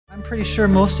I'm pretty sure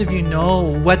most of you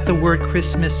know what the word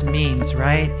Christmas means,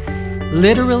 right?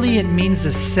 Literally, it means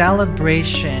a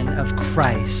celebration of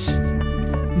Christ.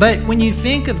 But when you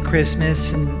think of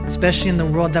Christmas, and especially in the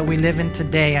world that we live in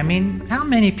today, I mean, how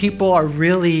many people are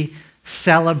really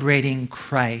celebrating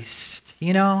Christ?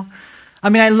 You know? I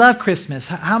mean, I love Christmas.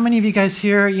 How many of you guys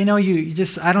here, you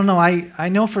just, I don't know, I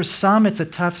know for some it's a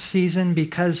tough season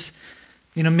because,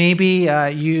 maybe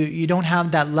you don't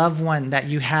have that loved one that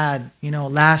you had,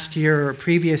 last year or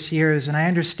previous years. And I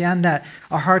understand that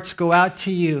our hearts go out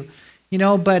to you,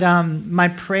 but my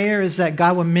prayer is that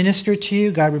God will minister to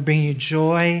you, God will bring you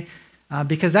joy,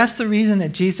 because that's the reason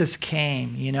that Jesus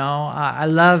came, I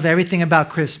love everything about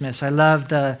Christmas. I love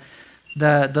the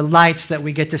lights that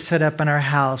we get to set up in our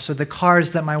house, or the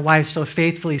cards that my wife so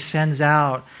faithfully sends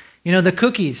out. The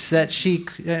cookies that she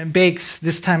bakes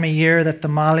this time of year, the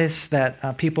tamales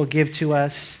that people give to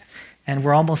us, and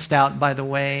we're almost out, by the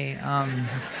way.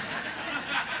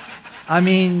 I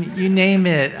mean, you name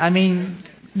it. I mean,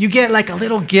 you get like a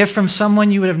little gift from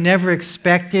someone you would have never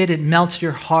expected. It melts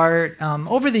your heart.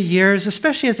 Over the years,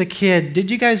 especially as a kid,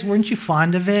 weren't you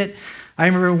fond of it? I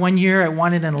remember one year I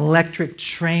wanted an electric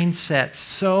train set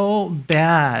so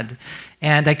bad.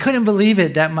 And I couldn't believe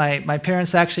it that my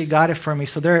parents actually got it for me.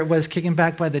 So there it was kicking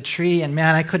back by the tree. And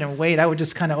man, I couldn't wait. I would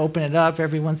just kind of open it up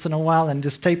every once in a while and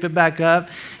just tape it back up,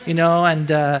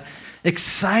 and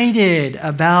excited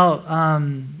about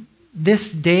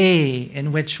this day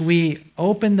in which we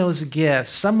open those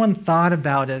gifts. Someone thought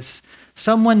about us.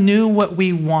 Someone knew what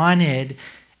we wanted.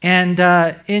 And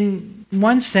in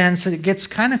one sense, it gets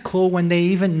kind of cool when they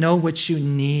even know what you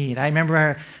need. I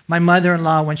remember my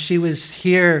mother-in-law, when she was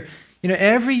here,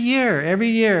 every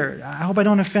year, I hope I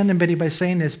don't offend anybody by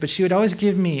saying this, but she would always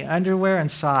give me underwear and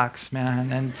socks,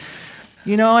 man. And,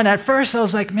 and at first I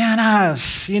was like, man,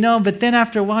 but then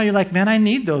after a while you're like, man, I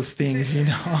need those things,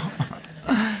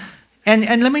 And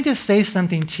let me just say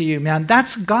something to you, man.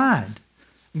 That's God.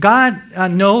 God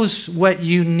knows what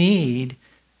you need,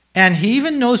 and He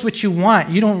even knows what you want.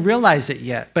 You don't realize it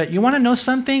yet, but you want to know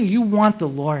something? You want the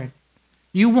Lord.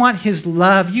 You want His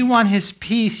love. You want His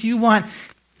peace. You want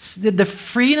the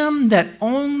freedom that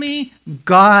only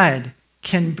God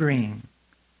can bring.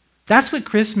 That's what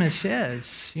Christmas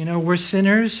is. We're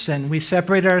sinners and we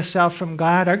separate ourselves from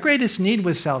God. Our greatest need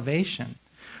was salvation.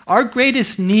 Our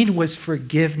greatest need was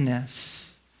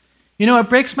forgiveness. It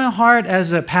breaks my heart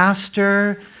as a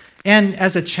pastor and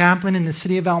as a chaplain in the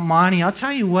city of El Monte. I'll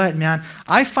tell you what, man,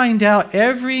 I find out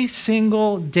every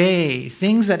single day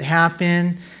things that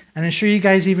happen, and I'm sure you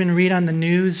guys even read on the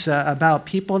news about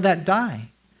people that die.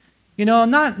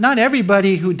 Not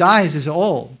everybody who dies is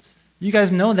old. You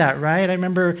guys know that, right? I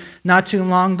remember not too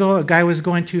long ago, a guy was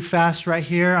going too fast right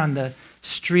here on the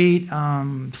street.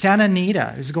 Santa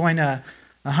Anita is going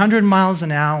 100 miles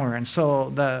an hour. And so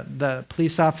the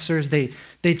police officers,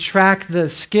 they track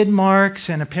the skid marks,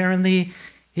 and apparently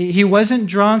he wasn't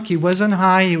drunk, he wasn't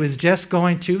high, he was just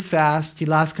going too fast. He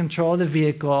lost control of the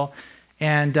vehicle,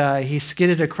 and he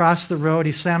skidded across the road.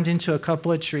 He slammed into a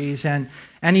couple of trees, and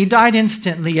he died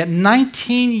instantly at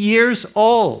 19 years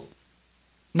old.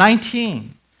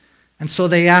 19. And so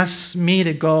they asked me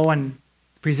to go and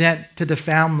present to the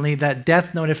family that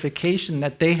death notification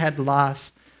that they had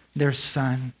lost their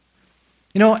son.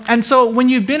 And so when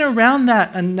you've been around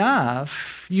that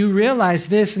enough, you realize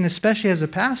this, and especially as a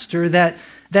pastor, that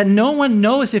no one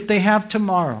knows if they have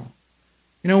tomorrow.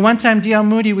 One time D.L.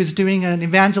 Moody was doing an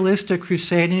evangelistic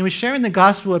crusade, and he was sharing the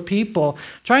gospel with people,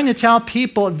 trying to tell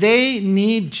people they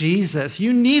need Jesus.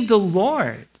 You need the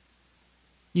Lord.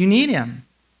 You need Him.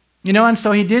 And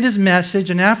so he did his message,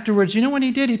 and afterwards, what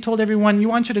he did? He told everyone, I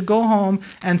want you to go home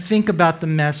and think about the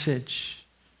message.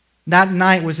 That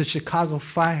night was a Chicago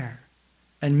fire,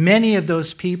 and many of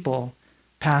those people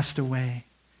passed away.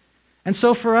 And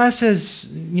so for us as,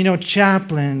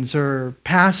 chaplains or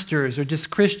pastors or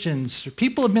just Christians, or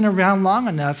people who have been around long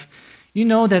enough,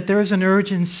 that there is an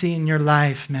urgency in your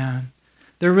life, man.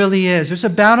 There really is. There's a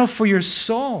battle for your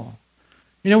soul.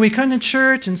 We come to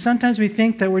church and sometimes we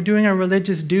think that we're doing our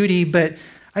religious duty, but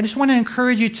I just want to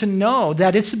encourage you to know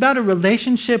that it's about a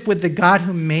relationship with the God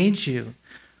who made you,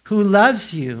 who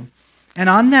loves you. And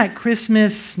on that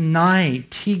Christmas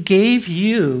night, He gave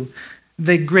you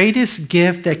the greatest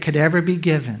gift that could ever be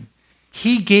given.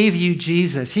 He gave you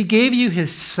Jesus. He gave you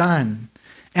His Son.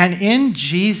 And in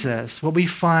Jesus, what we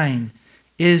find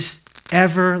is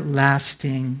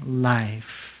everlasting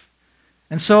life.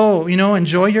 And so,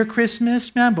 enjoy your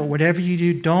Christmas, man, but whatever you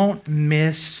do, don't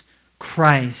miss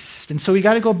Christ. And so we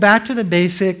got to go back to the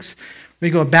basics. We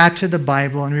go back to the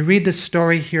Bible, and we read the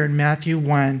story here in Matthew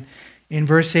 1. in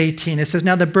verse 18. It says,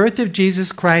 "Now the birth of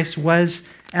Jesus Christ was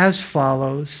as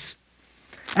follows.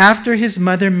 After his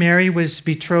mother Mary was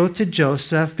betrothed to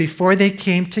Joseph, before they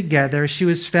came together, she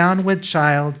was found with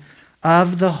child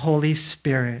of the Holy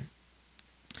Spirit.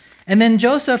 And then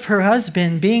Joseph, her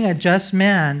husband, being a just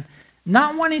man,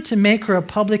 not wanting to make her a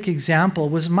public example,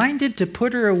 was minded to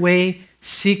put her away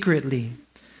secretly.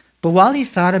 But while he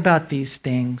thought about these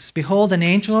things, behold, an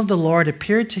angel of the Lord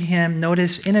appeared to him,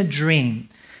 notice, in a dream,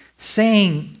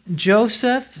 saying,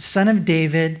 'Joseph, son of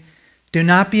David, do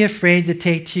not be afraid to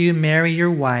take to you Mary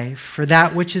your wife, for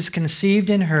that which is conceived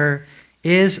in her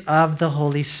is of the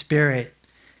Holy Spirit.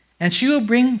 And she will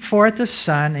bring forth a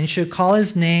son, and you shall call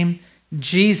his name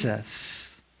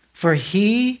Jesus, for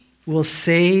he will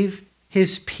save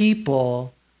his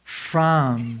people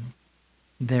from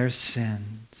their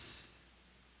sins.'"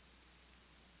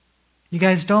 You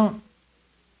guys, don't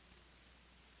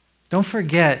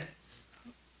forget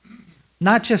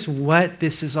not just what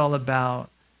this is all about,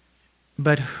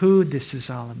 but who this is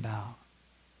all about.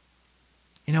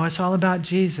 You know, it's all about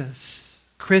Jesus.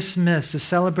 Christmas, the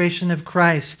celebration of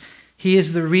Christ. He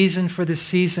is the reason for the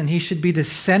season. He should be the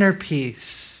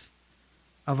centerpiece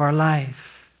of our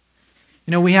life.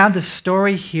 You know, we have the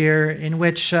story here in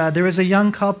which there was a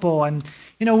young couple, and,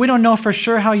 you know, we don't know for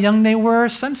sure how young they were.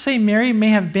 Some say Mary may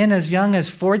have been as young as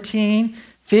 14,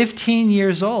 15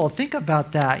 years old. Think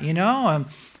about that, you know.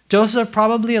 Joseph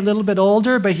probably a little bit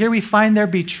older, but here we find they're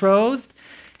betrothed.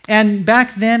 And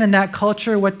back then in that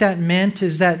culture, what that meant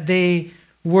is that they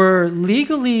were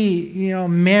legally, you know,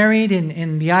 married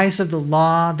in the eyes of the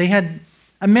law. They had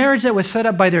a marriage that was set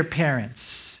up by their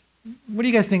parents. What do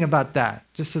you guys think about that?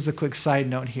 Just as a quick side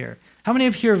note here. How many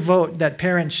of you here vote that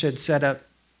parents should set up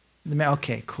the marriage?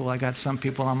 Okay, cool. I got some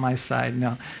people on my side.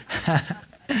 No.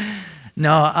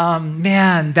 No,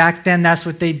 man, back then that's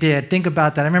what they did. Think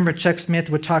about that. I remember Chuck Smith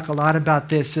would talk a lot about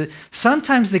this.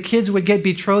 Sometimes the kids would get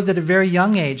betrothed at a very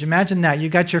young age. Imagine that. You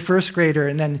got your first grader,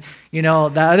 and then, you know,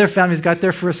 the other family's got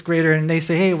their first grader, and they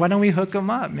say, "Hey, why don't we hook them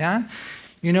up, man?"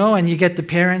 You know, and you get the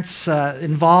parents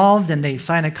involved, and they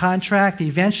sign a contract.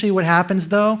 Eventually what happens,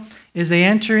 though, is they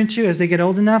enter into, as they get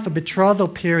old enough, a betrothal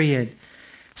period.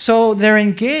 So they're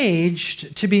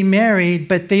engaged to be married,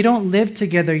 but they don't live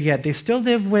together yet. They still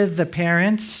live with the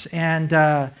parents, and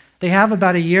they have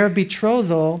about a year of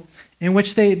betrothal in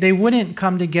which they wouldn't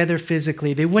come together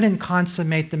physically. They wouldn't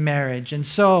consummate the marriage. And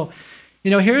so,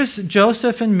 you know, here's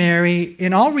Joseph and Mary,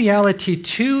 in all reality,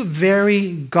 two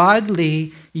very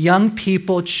godly young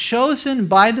people chosen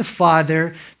by the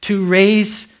Father to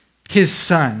raise his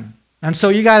son. And so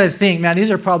you got to think, man,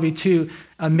 these are probably two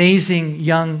amazing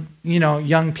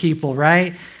young people,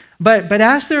 right? But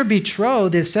as they're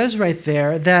betrothed, it says right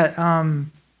there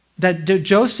that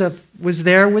Joseph was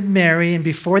there with Mary, and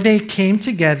before they came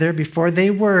together, before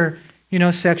they were, you know,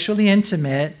 sexually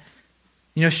intimate,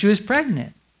 you know, she was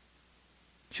pregnant.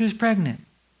 She was pregnant.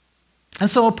 And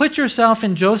so put yourself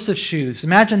in Joseph's shoes.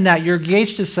 Imagine that you're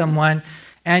engaged to someone,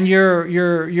 and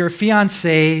your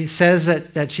fiance says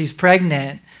that she's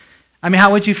pregnant. I mean,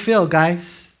 how would you feel,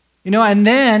 guys? You know, and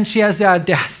then she has the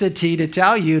audacity to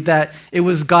tell you that it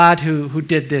was God who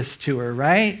did this to her,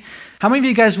 right? How many of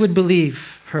you guys would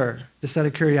believe her, just out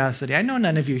of curiosity? I know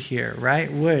none of you here,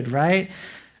 right? Would, right?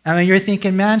 I mean, you're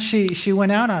thinking, man, she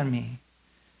went out on me.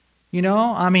 You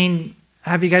know, I mean,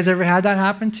 have you guys ever had that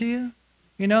happen to you?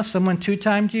 You know, someone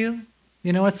two-timed you?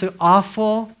 You know, it's an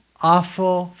awful,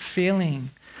 awful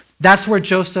feeling. That's where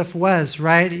Joseph was,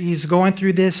 right? He's going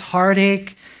through this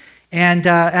heartache. And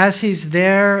as he's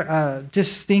there,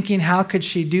 just thinking, how could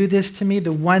she do this to me?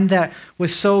 The one that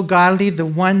was so godly, the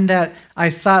one that I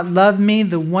thought loved me,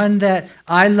 the one that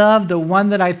I loved, the one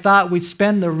that I thought we'd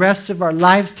spend the rest of our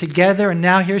lives together. And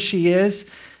now here she is.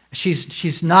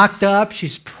 She's knocked up.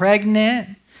 She's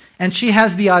pregnant. And she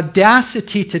has the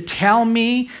audacity to tell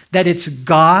me that it's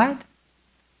God.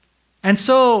 And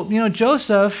so, you know,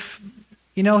 Joseph,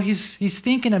 you know, he's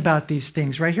thinking about these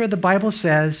things. Right here, the Bible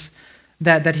says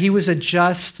that he was a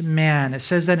just man. It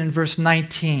says that in verse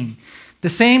 19. The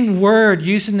same word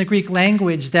used in the Greek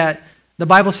language that the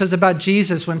Bible says about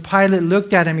Jesus. When Pilate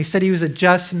looked at him, he said he was a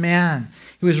just man.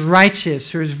 He was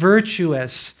righteous. He was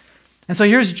virtuous. And so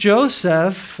here's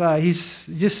Joseph. He's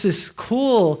just this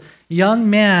cool young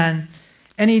man,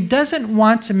 and he doesn't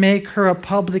want to make her a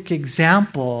public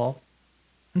example.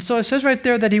 And so it says right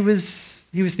there that he was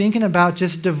thinking about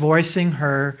just divorcing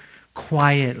her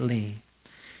quietly.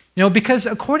 You know, because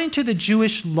according to the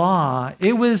Jewish law,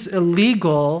 it was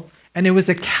illegal and it was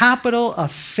a capital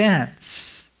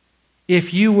offense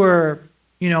if you were,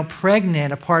 you know,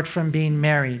 pregnant apart from being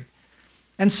married.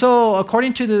 And so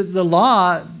according to the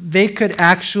law, they could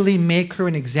actually make her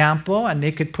an example and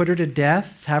they could put her to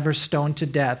death, have her stoned to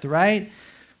death, right?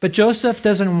 But Joseph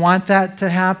doesn't want that to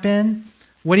happen.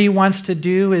 What he wants to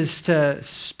do is to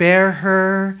spare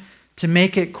her, to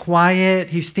make it quiet.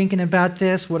 He's thinking about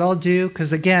this, what I'll do,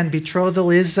 because again, betrothal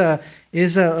is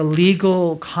a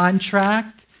legal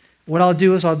contract. What I'll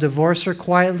do is I'll divorce her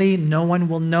quietly, no one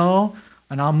will know,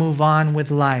 and I'll move on with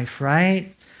life,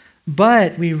 right?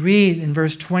 But we read in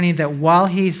verse 20 that while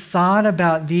he thought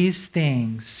about these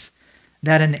things,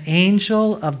 that an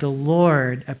angel of the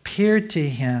Lord appeared to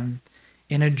him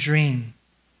in a dream.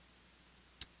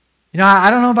 You know, I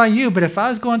don't know about you, but if I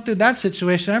was going through that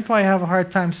situation, I'd probably have a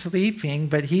hard time sleeping.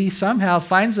 But he somehow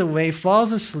finds a way,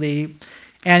 falls asleep,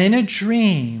 and in a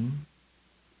dream,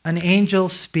 an angel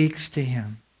speaks to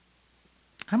him.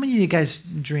 How many of you guys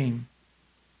dream?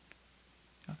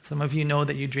 Some of you know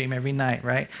that you dream every night,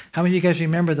 right? How many of you guys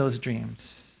remember those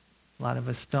dreams? A lot of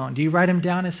us don't. Do you write them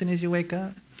down as soon as you wake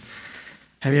up?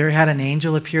 Have you ever had an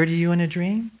angel appear to you in a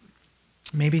dream?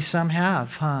 Maybe some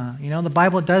have, huh? You know, the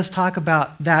Bible does talk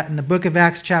about that in the book of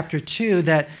Acts chapter 2,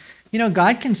 that, you know,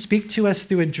 God can speak to us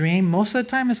through a dream. Most of the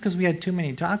time it's because we had too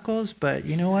many tacos, but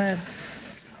you know what?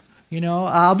 You know,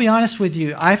 I'll be honest with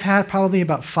you. I've had probably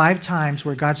about 5 times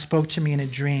where God spoke to me in a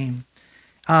dream.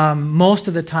 Most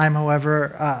of the time,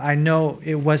 however, I know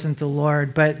it wasn't the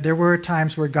Lord, but there were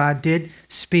times where God did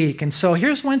speak. And so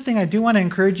here's one thing I do want to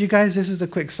encourage you guys. This is a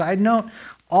quick side note.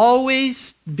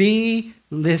 Always be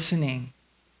listening.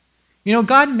 You know,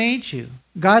 God made you.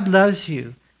 God loves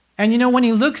you. And you know, when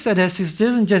he looks at us, he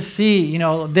doesn't just see, you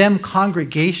know, them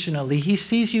congregationally. He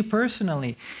sees you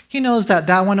personally. He knows that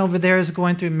that one over there is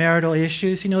going through marital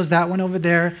issues. He knows that one over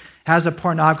there has a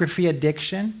pornography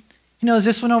addiction. He knows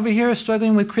this one over here is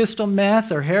struggling with crystal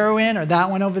meth or heroin, or that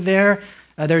one over there,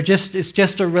 it's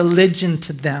just a religion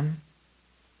to them.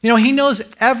 You know, he knows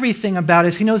everything about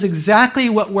us. He knows exactly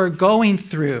what we're going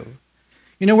through.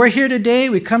 You know, we're here today,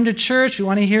 we come to church, we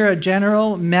want to hear a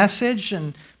general message,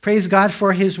 and praise God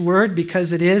for his word,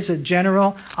 because it is a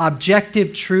general,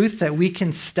 objective truth that we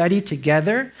can study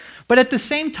together. But at the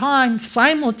same time,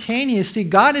 simultaneously,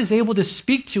 God is able to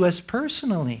speak to us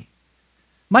personally.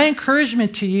 My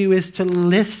encouragement to you is to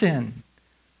listen.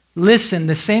 Listen,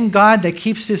 the same God that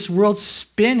keeps this world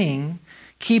spinning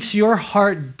keeps your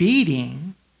heart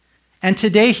beating. And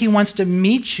today he wants to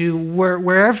meet you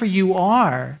wherever you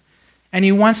are. And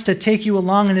he wants to take you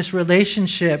along in this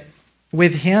relationship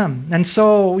with him. And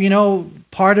so, you know,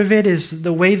 part of it is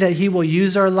the way that he will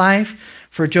use our life.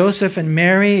 For Joseph and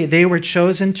Mary, they were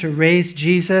chosen to raise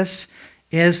Jesus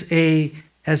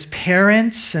as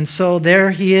parents. And so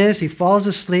there he is. He falls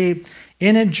asleep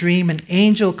in a dream. An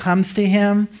angel comes to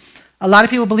him. A lot of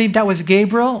people believe that was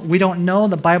Gabriel. We don't know.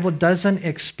 The Bible doesn't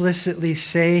explicitly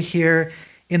say here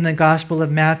in the Gospel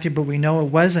of Matthew, but we know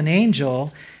it was an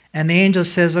angel. And the angel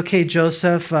says, okay,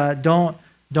 Joseph,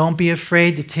 don't be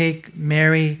afraid to take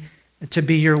Mary to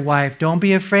be your wife. Don't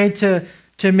be afraid to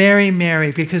marry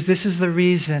Mary, because this is the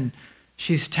reason.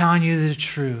 She's telling you the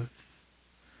truth.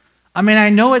 I mean, I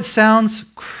know it sounds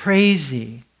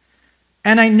crazy,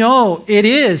 and I know it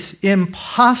is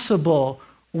impossible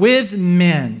with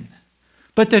men.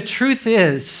 But the truth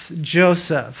is,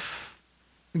 Joseph,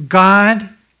 God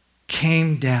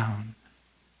came down.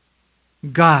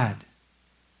 God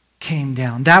came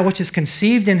down. That which is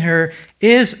conceived in her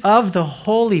is of the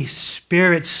Holy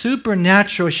Spirit,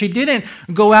 supernatural. She didn't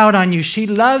go out on you. She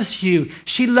loves you.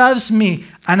 She loves me.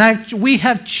 And we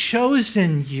have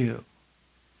chosen you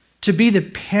to be the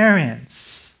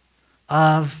parents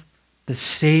of the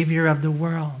Savior of the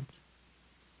world.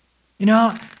 You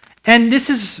know, and this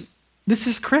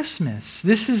is Christmas.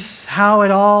 This is how it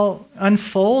all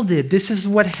unfolded. This is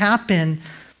what happened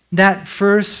that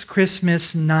first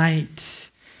Christmas night.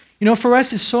 You know, for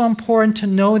us, it's so important to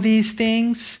know these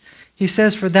things. He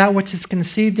says, for that which is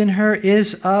conceived in her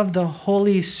is of the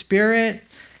Holy Spirit,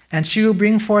 and she will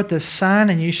bring forth a son,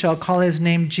 and you shall call his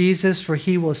name Jesus, for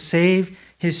he will save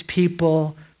his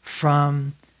people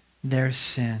from their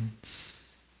sins.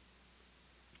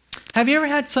 Have you ever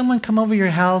had someone come over your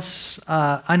house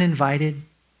uninvited?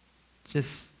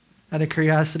 Just out of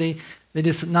curiosity. They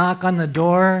just knock on the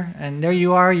door, and there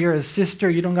you are. You're a sister.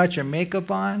 You don't got your makeup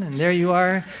on, and there you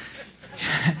are.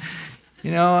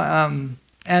 You know,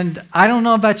 and I don't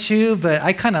know about you, but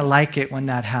I kind of like it when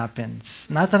that happens.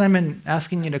 Not that I'm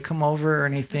asking you to come over or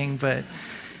anything, but,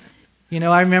 you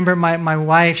know, I remember my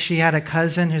wife, she had a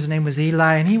cousin, his name was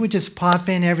Eli, and he would just pop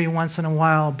in every once in a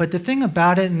while. But the thing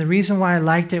about it, and the reason why I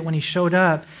liked it when he showed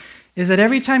up, is that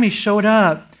every time he showed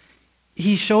up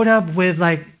with,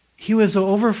 like, he was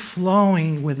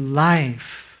overflowing with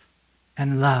life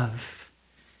and love.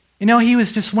 He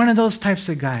was just one of those types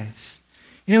of guys.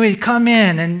 He'd come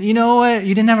in and you know what?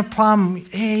 You didn't have a problem.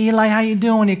 Hey, Eli, how you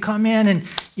doing? He'd come in and,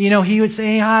 he would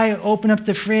say, hi, open up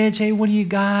the fridge. Hey, what do you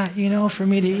got, for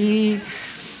me to eat?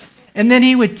 And then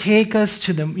he would take us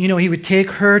to he would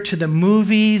take her to the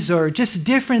movies or just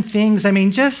different things.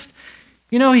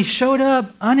 He showed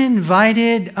up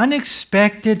uninvited,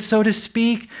 unexpected, so to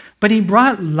speak, but he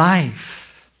brought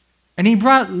life and he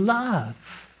brought love.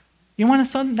 You want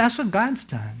something? That's what God's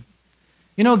done.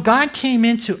 God came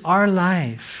into our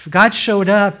life. God showed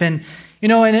up and,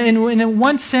 in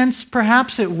one sense,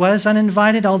 perhaps it was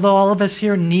uninvited, although all of us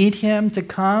here need him to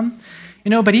come.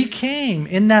 But he came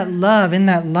in that love, in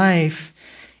that life,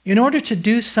 in order to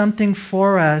do something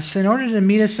for us, in order to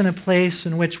meet us in a place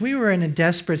in which we were in a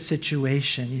desperate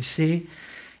situation, you see.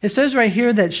 It says right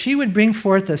here that she would bring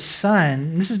forth a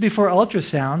son. This is before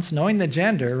ultrasounds, knowing the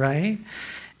gender, right?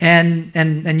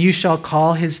 And you shall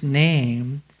call his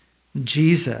name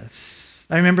Jesus.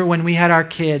 I remember when we had our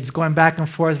kids going back and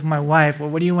forth with my wife, well,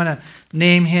 what do you want to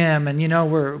name him? And,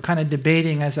 we're kind of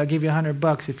debating. I said, I'll give you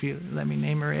 $100 if you let me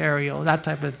name her Ariel, that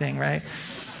type of thing, right?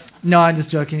 No, I'm just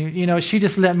joking. She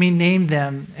just let me name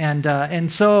them.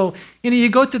 And so, you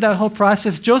go through that whole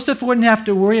process. Joseph wouldn't have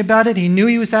to worry about it. He knew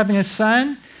he was having a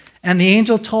son. And the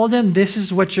angel told him, this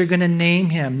is what you're going to name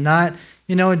him. Not,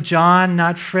 John,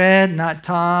 not Fred, not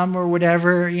Tom or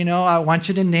whatever. I want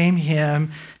you to name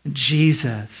him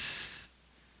Jesus.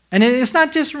 And it's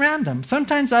not just random.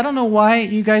 Sometimes, I don't know why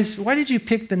did you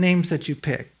pick the names that you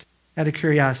picked out of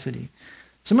curiosity?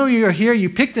 Some of you are here, you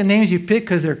pick the names you pick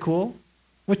because they're cool,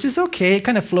 which is okay. It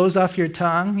kind of flows off your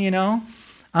tongue,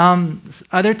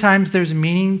 Other times there's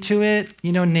meaning to it,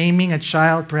 naming a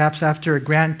child perhaps after a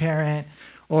grandparent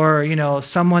or,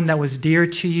 someone that was dear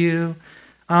to you.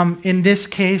 In this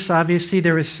case, obviously,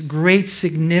 there is great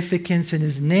significance in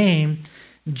his name,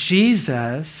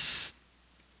 Jesus.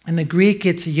 In the Greek,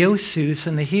 it's Iosus.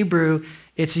 In the Hebrew,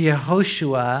 it's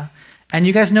Yehoshua. And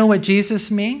you guys know what Jesus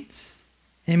means?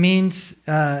 It means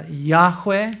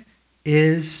Yahweh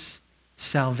is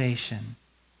salvation.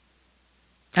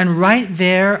 And right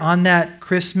there on that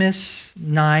Christmas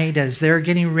night, as they're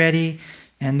getting ready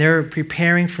and they're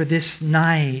preparing for this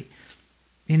night,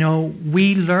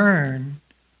 we learn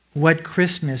what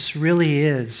Christmas really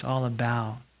is all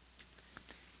about.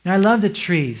 I love the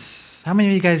trees. How many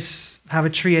of you guys have a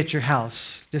tree at your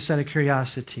house, just out of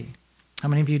curiosity? How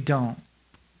many of you don't?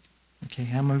 Okay,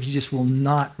 how many of you just will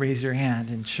not raise your hand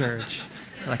in church?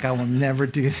 Like, I will never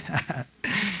do that.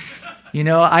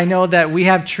 I know that we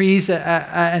have trees,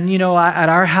 and at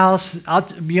our house,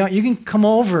 you can come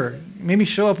over, maybe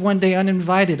show up one day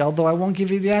uninvited, although I won't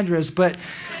give you the address, but,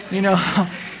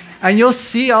 and you'll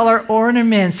see all our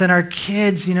ornaments and our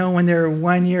kids, when they're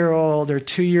 1 year old or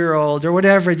 2 year old or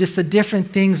whatever, just the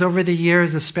different things over the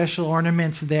years, the special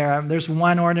ornaments there. There's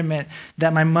one ornament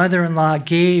that my mother-in-law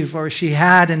gave or she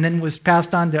had and then was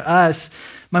passed on to us.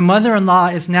 My mother-in-law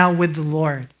is now with the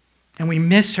Lord, and we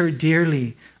miss her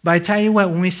dearly. But I tell you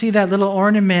what, when we see that little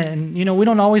ornament, and we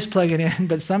don't always plug it in,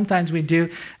 but sometimes we do,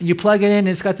 and you plug it in, and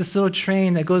it's got this little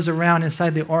train that goes around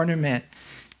inside the ornament.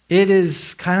 It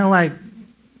is kind of like,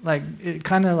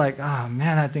 oh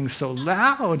man, that thing's so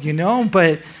loud,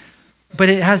 but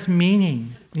it has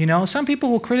meaning. Some people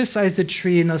will criticize the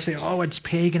tree and they'll say, oh, it's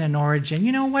pagan in origin.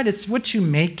 You know what? It's what you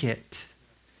make it.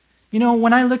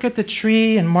 When I look at the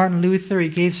tree and Martin Luther, he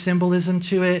gave symbolism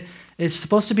to it. It's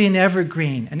supposed to be an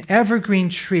evergreen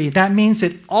tree. That means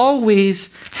it always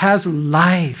has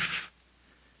life.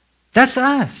 That's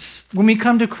us. When we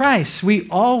come to Christ, we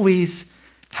always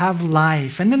have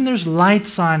life. And then there's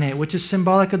lights on it, which is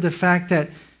symbolic of the fact that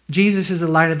Jesus is the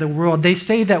light of the world. They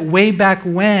say that way back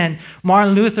when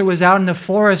Martin Luther was out in the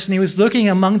forest and he was looking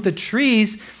among the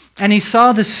trees and he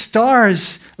saw the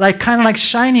stars kind of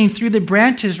shining through the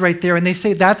branches right there. And they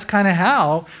say that's kind of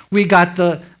how we got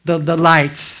the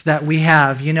lights that we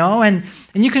have, And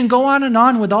you can go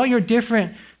on with all your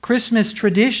different Christmas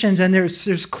traditions, and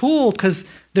there's cool because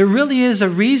there really is a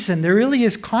reason. There really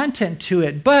is content to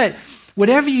it. But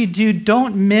whatever you do,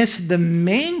 don't miss the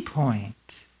main point.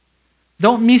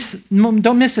 Don't miss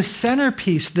the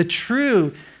centerpiece. The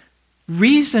true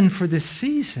reason for this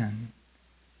season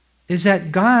is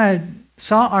that God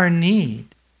saw our need,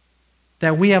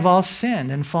 that we have all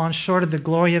sinned and fallen short of the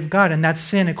glory of God. And that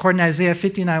sin, according to Isaiah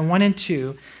 59, 1 and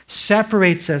 2,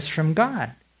 separates us from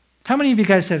God. How many of you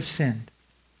guys have sinned?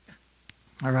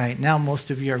 All right, now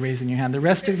most of you are raising your hand. The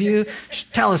rest of you,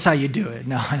 tell us how you do it.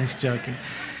 No, I'm just joking.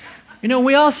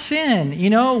 We all sin.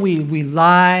 We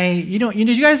lie. Did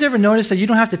you guys ever notice that you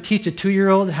don't have to teach a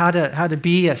 2-year-old how to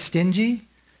be stingy?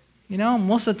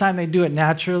 Most of the time they do it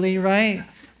naturally, right?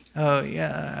 Oh,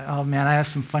 yeah. Oh, man, I have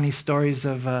some funny stories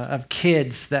of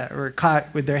kids that were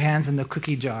caught with their hands in the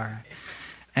cookie jar.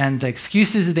 And the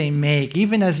excuses they make,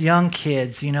 even as young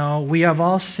kids, we have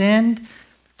all sinned.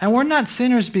 And we're not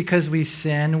sinners because we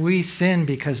sin. We sin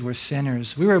because we're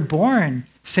sinners. We were born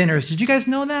sinners. Did you guys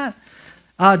know that?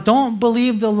 Don't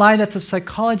believe the lie that the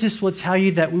psychologist will tell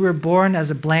you that we were born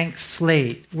as a blank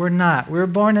slate. We're not. We were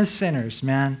born as sinners,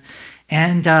 man.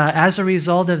 And as a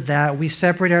result of that, we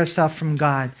separate ourselves from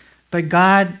God. But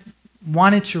God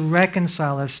wanted to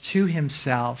reconcile us to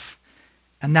himself.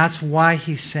 And that's why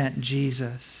he sent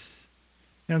Jesus.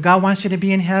 God wants you to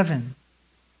be in heaven.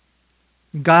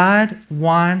 God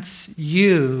wants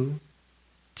you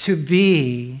to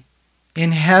be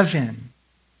in heaven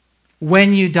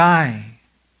when you die.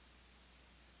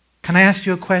 Can I ask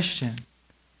you a question?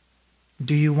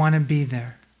 Do you want to be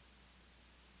there?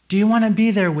 Do you want to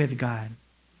be there with God?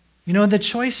 The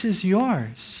choice is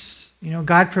yours.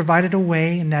 God provided a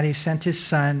way in that he sent his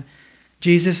son,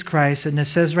 Jesus Christ, and it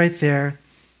says right there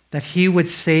that he would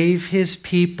save his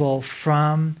people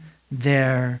from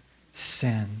their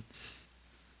sins.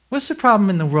 What's the problem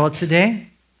in the world today,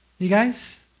 you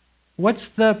guys? What's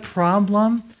the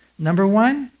problem? Number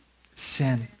one,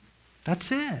 sin.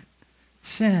 That's it.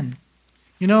 Sin.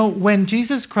 When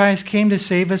Jesus Christ came to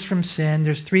save us from sin,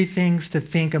 there's three things to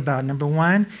think about. Number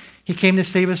one, he came to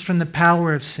save us from the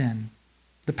power of sin.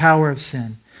 The power of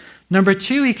sin. Number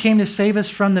two, he came to save us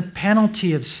from the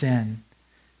penalty of sin.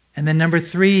 And then number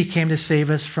three, he came to save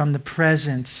us from the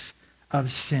presence of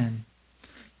sin.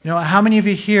 How many of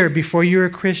you here, before you were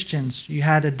Christians, you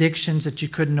had addictions that you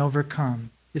couldn't overcome?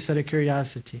 Just out of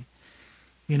curiosity.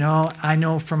 I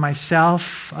know for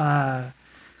myself, grew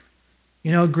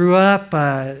up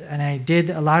and I did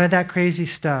a lot of that crazy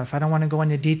stuff. I don't want to go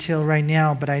into detail right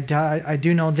now, but I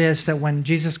do know this, that when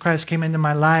Jesus Christ came into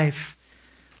my life,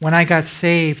 when I got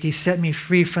saved, he set me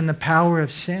free from the power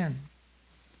of sin.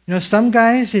 Some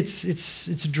guys,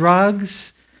 it's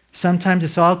drugs. Sometimes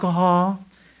it's alcohol.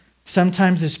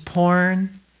 Sometimes it's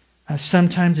porn.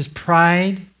 Sometimes it's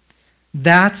pride.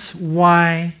 That's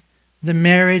why the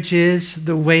marriage is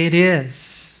the way it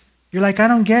is. You're like, I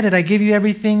don't get it. I give you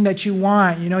everything that you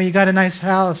want. You got a nice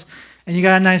house and you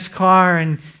got a nice car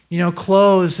and,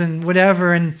 clothes and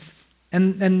whatever. And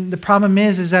the problem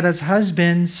is that as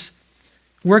husbands,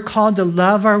 we're called to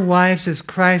love our wives as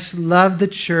Christ loved the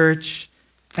church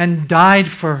and died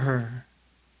for her.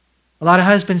 A lot of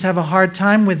husbands have a hard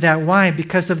time with that. Why?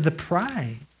 Because of the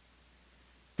pride.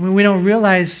 We don't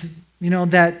realize,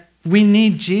 that we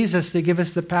need Jesus to give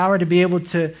us the power to be able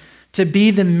to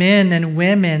be the men and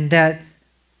women that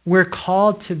we're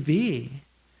called to be.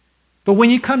 But when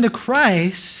you come to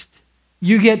Christ,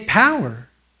 you get power.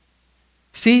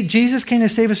 See, Jesus came to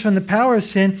save us from the power of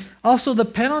sin, also the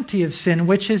penalty of sin,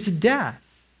 which is death.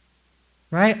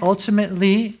 Right?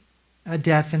 Ultimately, a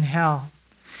death in hell.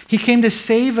 He came to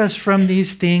save us from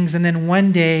these things, and then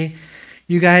one day,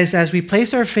 you guys, as we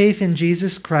place our faith in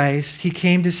Jesus Christ, he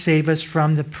came to save us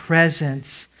from the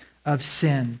presence of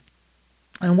sin.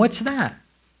 And what's that?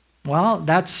 Well,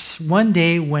 that's one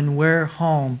day when we're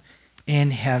home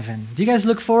in heaven. Do you guys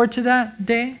look forward to that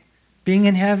day? Being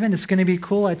in heaven, it's going to be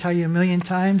cool. I tell you a million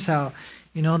times how,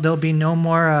 there'll be no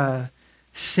more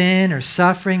sin or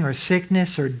suffering or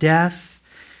sickness or death.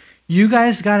 You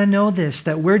guys got to know this,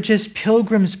 that we're just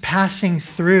pilgrims passing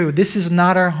through. This is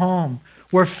not our home.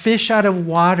 We're fish out of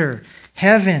water.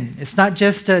 Heaven, it's not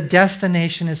just a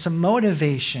destination, it's a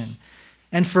motivation.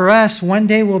 And for us, one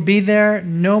day we'll be there,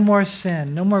 no more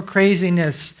sin, no more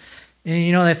craziness.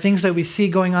 And the things that we see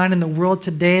going on in the world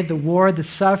today, the war, the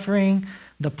suffering,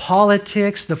 the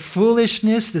politics, the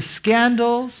foolishness, the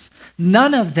scandals,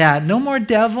 none of that. No more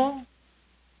devil,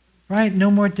 right? No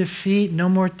more defeat, no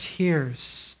more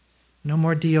tears. No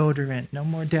more deodorant, no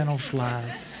more dental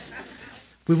floss.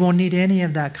 We won't need any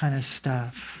of that kind of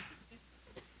stuff.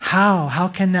 How? How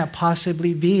can that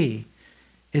possibly be?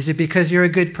 Is it because you're a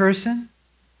good person?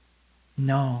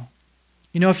 No.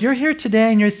 If you're here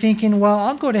today and you're thinking, well,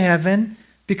 I'll go to heaven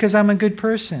because I'm a good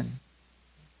person,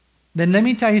 then let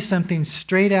me tell you something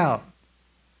straight out.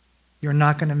 You're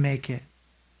not going to make it.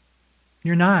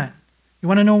 You're not. You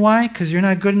want to know why? Because you're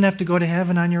not good enough to go to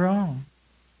heaven on your own.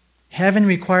 Heaven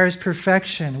requires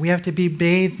perfection. We have to be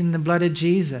bathed in the blood of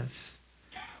Jesus.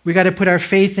 We got to put our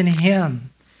faith in him.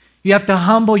 You have to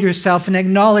humble yourself and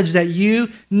acknowledge that you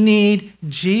need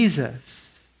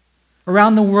Jesus.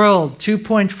 Around the world,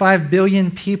 2.5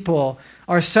 billion people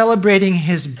are celebrating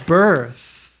his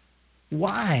birth.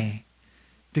 Why?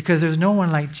 Because there's no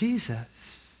one like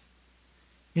Jesus.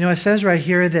 It says right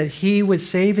here that he would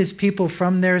save his people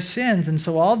from their sins. And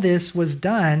so all this was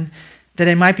done that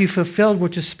it might be fulfilled,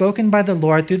 which is spoken by the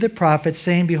Lord through the prophets,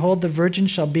 saying, Behold, the virgin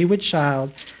shall be with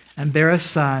child and bear a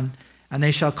son, and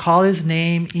they shall call his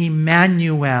name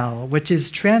Emmanuel, which is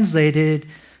translated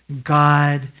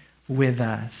God with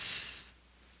us.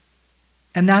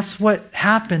 And that's what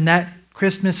happened that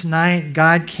Christmas night.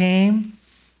 God came,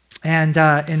 and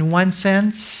in one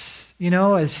sense,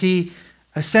 as he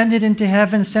ascended into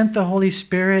heaven, sent the Holy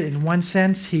Spirit, in one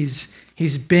sense,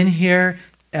 he's been here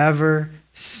ever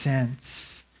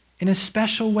since in a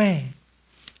special way.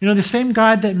 The same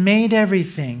God that made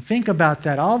everything. Think about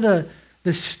that. All the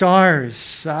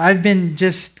stars. I've been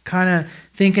just kind of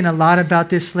thinking a lot about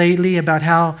this lately, about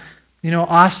how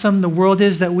awesome the world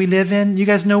is that we live in. You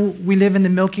guys know we live in the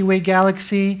Milky Way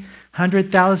galaxy,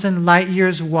 100,000 light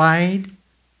years wide.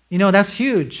 That's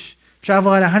huge.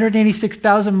 Travel at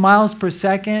 186,000 miles per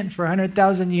second for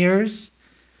 100,000 years.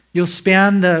 You'll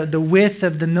span the width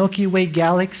of the Milky Way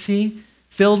galaxy,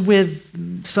 filled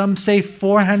with, some say,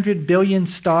 400 billion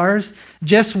stars,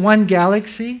 just one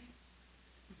galaxy.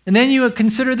 And then you would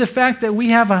consider the fact that we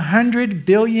have 100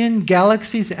 billion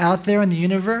galaxies out there in the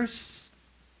universe.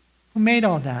 Who made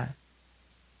all that?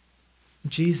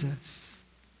 Jesus.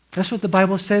 That's what the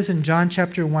Bible says in John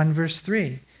chapter 1, verse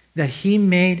 3, that he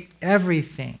made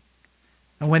everything.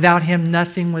 And without him,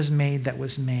 nothing was made that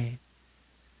was made.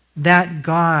 That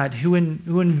God who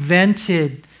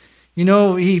invented,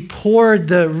 he poured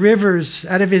the rivers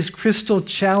out of his crystal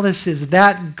chalices.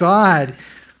 That God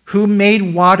who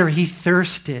made water, he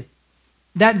thirsted.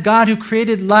 That God who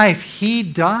created life, he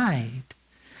died.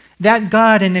 That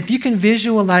God, and if you can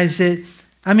visualize it,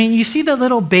 you see the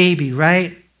little baby,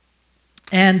 right?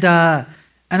 And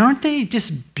aren't they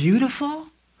just beautiful?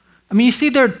 You see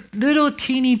their little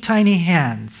teeny tiny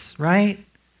hands, right?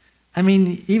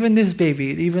 Even this baby,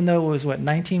 even though it was,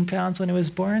 19 pounds when it was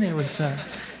born, it was...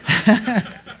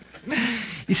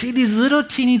 You see these little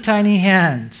teeny tiny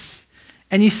hands,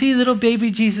 and you see little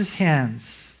baby Jesus'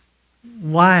 hands.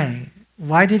 Why?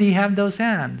 Why did he have those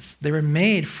hands? They were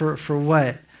made for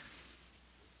what?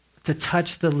 To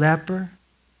touch the leper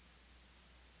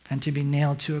and to be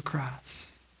nailed to a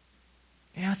cross.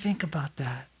 Think about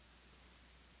that.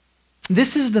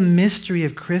 This is the mystery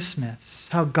of Christmas,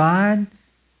 how God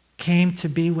came to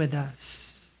be with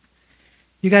us.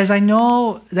 You guys, I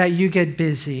know that you get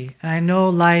busy, and I know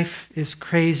life is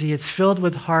crazy. It's filled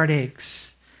with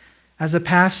heartaches. As a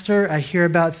pastor, I hear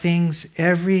about things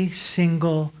every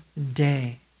single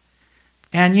day.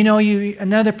 And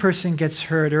another person gets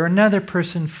hurt, or another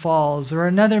person falls, or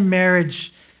another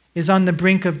marriage is on the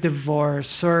brink of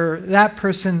divorce, or that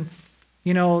person,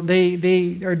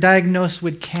 they are diagnosed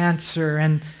with cancer,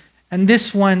 and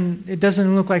this one, it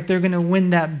doesn't look like they're going to win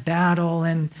that battle,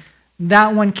 and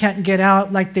that one can't get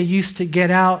out like they used to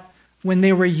get out when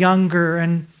they were younger,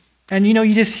 and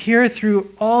you just hear through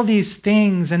all these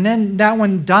things, and then that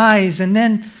one dies, and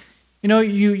then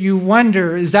you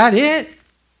wonder, is that it?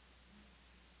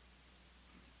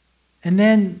 And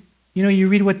then you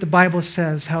read what the Bible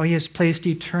says, how he has placed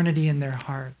eternity in their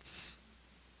hearts.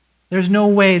 There's no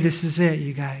way this is it,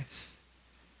 you guys.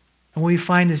 And what we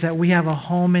find is that we have a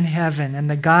home in heaven, and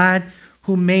the God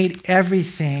who made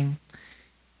everything,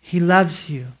 he loves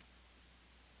you.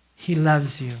 He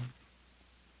loves you.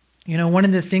 One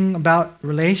of the things about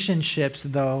relationships,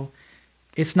 though,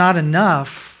 it's not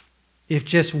enough if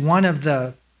just one of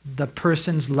the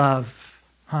persons love,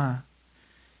 huh?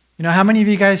 How many of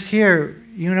you guys here,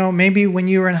 maybe when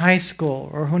you were in high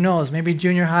school, or who knows, maybe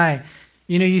junior high,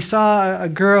 you saw a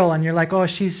girl and you're like, oh,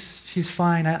 she's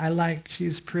fine.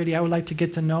 She's pretty. I would like to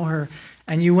get to know her.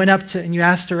 And you went up to and you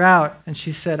asked her out, and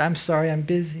she said, I'm sorry, I'm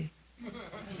busy.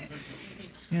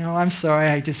 I'm sorry,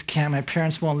 I just can't. My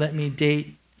parents won't let me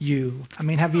date you.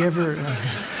 Have you ever,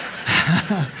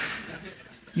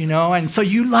 and so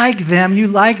you like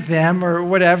them or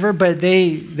whatever, but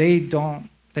they don't,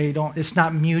 it's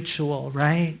not mutual,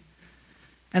 right?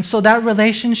 And so that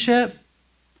relationship,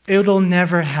 it'll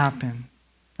never happen.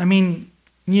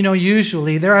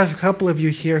 Usually, there are a couple of you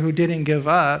here who didn't give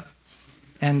up,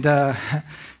 and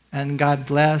God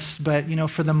bless, but,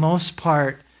 for the most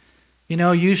part,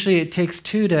 usually it takes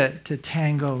two to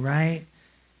tango, right?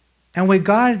 And with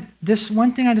God, this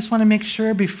one thing I just want to make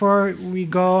sure before we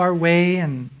go our way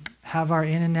and have our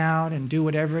in and out and do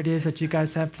whatever it is that you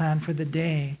guys have planned for the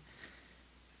day,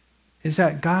 is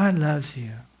that God loves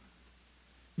you.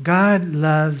 God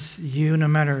loves you no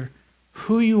matter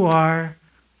who you are,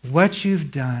 what you've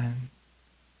done.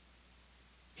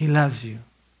 He loves you.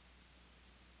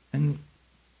 And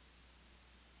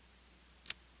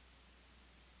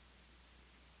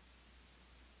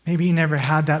Maybe you never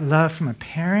had that love from a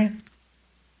parent.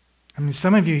 I mean,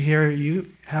 some of you here,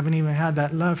 you haven't even had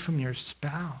that love from your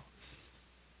spouse.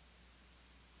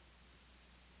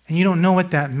 And you don't know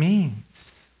what that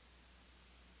means.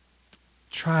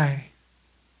 Try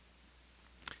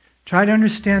to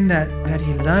understand that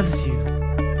he loves you.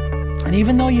 And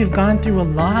even though you've gone through a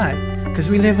lot, because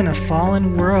we live in a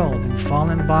fallen world and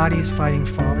fallen bodies fighting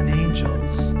fallen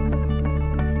angels,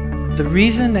 the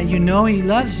reason that you know he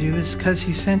loves you is because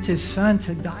he sent his son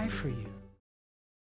to die for you.